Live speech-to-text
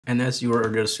And as you were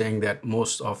earlier saying that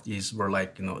most of these were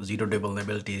like, zero-day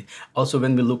vulnerability. Also,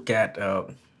 when we look at,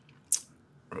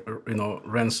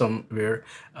 ransomware,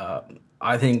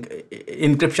 I think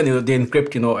encryption, they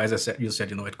encrypt, as I said, you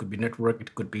said, it could be network,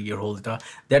 it could be your whole data.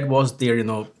 That was their,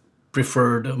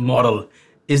 preferred model.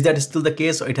 Is that still the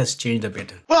case, or it has changed a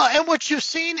bit? Well, and what you've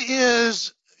seen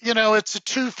is, it's a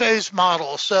two-phase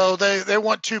model. So they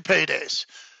want two paydays.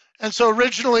 And so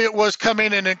originally it was come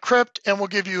in and encrypt and we'll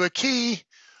give you a key.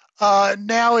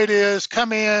 Now it is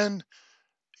come in,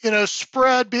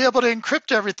 spread, be able to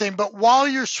encrypt everything. But while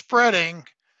you're spreading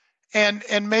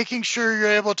and making sure you're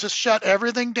able to shut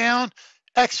everything down,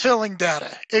 exfilling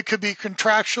data. It could be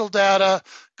contractual data,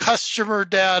 customer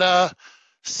data,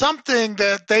 something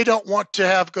that they don't want to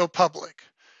have go public.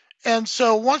 And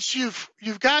so once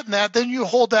you've gotten that, then you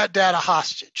hold that data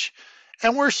hostage.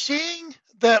 And we're seeing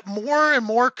that more and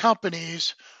more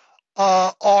companies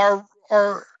are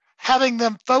having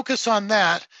them focus on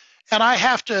that. And I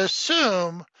have to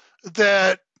assume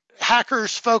that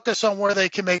hackers focus on where they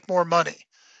can make more money.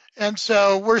 And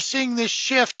so we're seeing this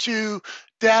shift to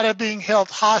data being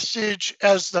held hostage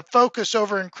as the focus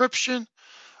over encryption.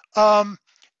 And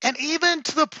even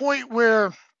to the point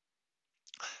where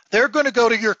they're going to go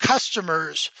to your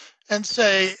customers and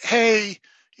say, hey,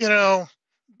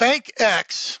 Bank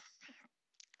X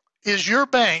is your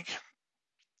bank.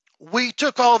 We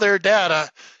took all their data.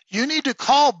 You need to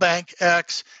call Bank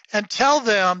X and tell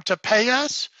them to pay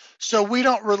us so we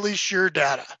don't release your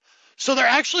data. So they're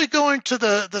actually going to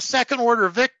the second order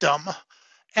victim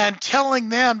and telling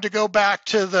them to go back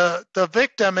to the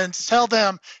victim and tell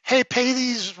them, hey, pay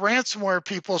these ransomware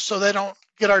people so they don't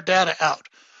get our data out.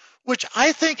 Which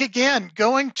I think, again,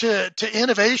 going to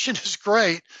innovation is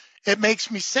great. It makes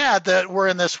me sad that we're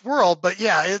in this world, but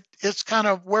yeah, it's kind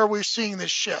of where we're seeing this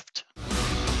shift.